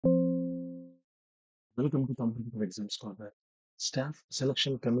Welcome to competitive exams corner. Staff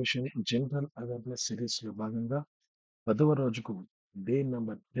selection commission general awareness series లో భాగంగా 10వ రోజుకు డే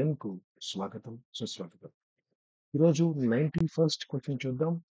నెంబర్ 10 కు స్వాగతం సుస్వాగతం. ఈరోజు 91st క్వశ్చన్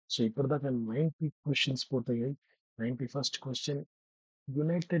చూద్దాం. సో ఇప్పటిదాకా 90 క్వశ్చన్స్ పూర్తయ్యాయి. 91st question,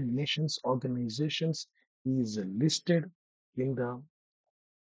 United nations organisations is listed in the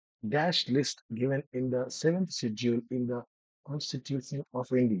dash list given in the seventh schedule in the Constitution of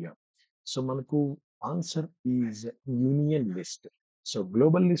India. So మనకు answer is union list. So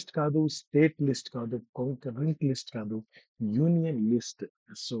global list కాదు, state list కాదు, concurrent list కాదు, union list.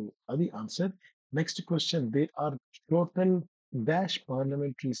 So అది answer. Next question, they are total dash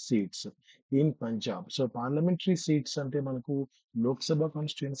parliamentary seats in Punjab. So parliamentary seats అంటే మనకు Lok Sabha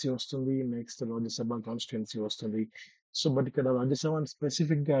constituency వస్తుంది, next Rajya Sabha constituency వస్తుంది. So but ఇక్కడ Rajya Sabha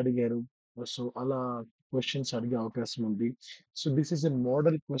specific గా అడిగారు. సో అలా క్వశ్చన్స్ అడిగే అవకాశం ఉంది. So this is a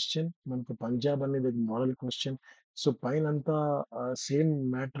model question. మనకు పంజాబ్ అనేది మోడల్ క్వశ్చన్. సో పైన అంతా సేమ్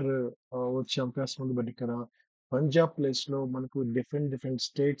మ్యాటర్ వచ్చే అవకాశం ఉంది. బట్ ఇక్కడ పంజాబ్ ప్లేస్ లో మనకు డిఫరెంట్ డిఫరెంట్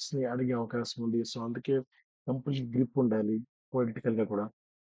స్టేట్స్ ని అడిగే అవకాశం ఉంది. సో అందుకే కంప్లీట్ గ్రిప్ ఉండాలి పొలిటికల్ గా కూడా.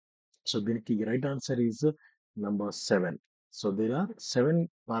 సో దీనికి right answer is number 7. So there are 7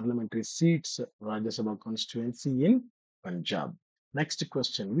 parliamentary seats, Rajya Sabha constituency in Punjab. Next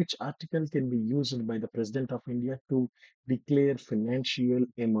question, which article can be used by the President of India to declare financial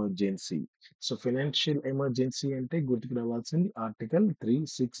emergency? So financial emergency ante గుర్తుకు రావాల్సింది Article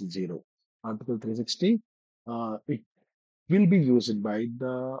 360. Article 360, it will be used by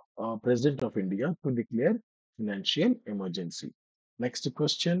the President of India to declare financial emergency. Next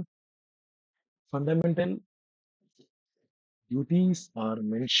question, fundamental duties are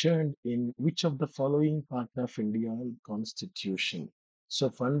mentioned in which of the following part of Indian Constitution? So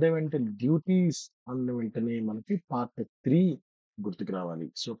fundamental duties అన్న వెంటనే మనకి part 3 గుర్తుకు రావాలి.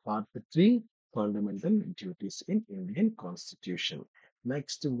 So part 3 fundamental duties in Indian Constitution.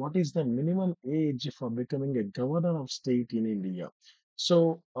 Next, what is the minimum age for becoming a governor of state in India? So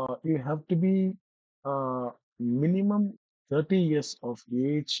you have to be minimum 30 years of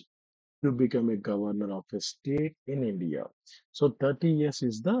age to become a governor of a state in India. So 30 years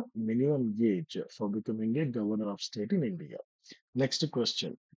is the minimum age for becoming a governor of state in India. Next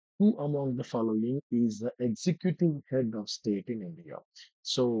question. Who among the following is the executive head of state in India?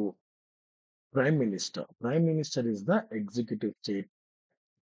 So Prime Minister. Prime Minister is the executive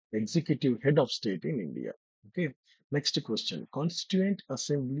head of state in India. Okay. Next question. Constituent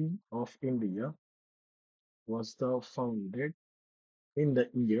Assembly of India was the founded in the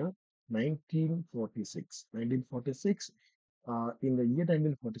year 1946. 1946, in the year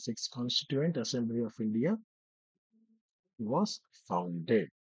 1946, Constituent Assembly of India was founded.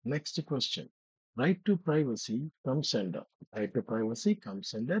 Next question. Right to privacy comes under. Right to privacy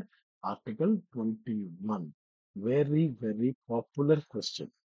comes under Article 21. Very, very popular question.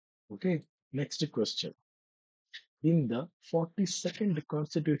 Okay. Next question. In the 42nd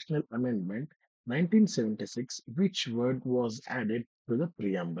Constitutional Amendment, 1976, which word was added to the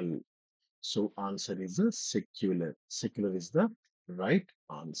preamble? So answer is a secular. Secular is the right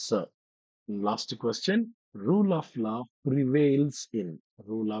answer. Last question. Rule of law prevails in.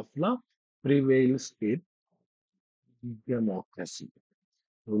 Rule of law prevails in democracy.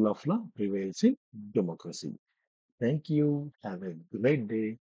 Rule of law prevails in democracy. Thank you. Have a great day.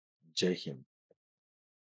 Jai Hind.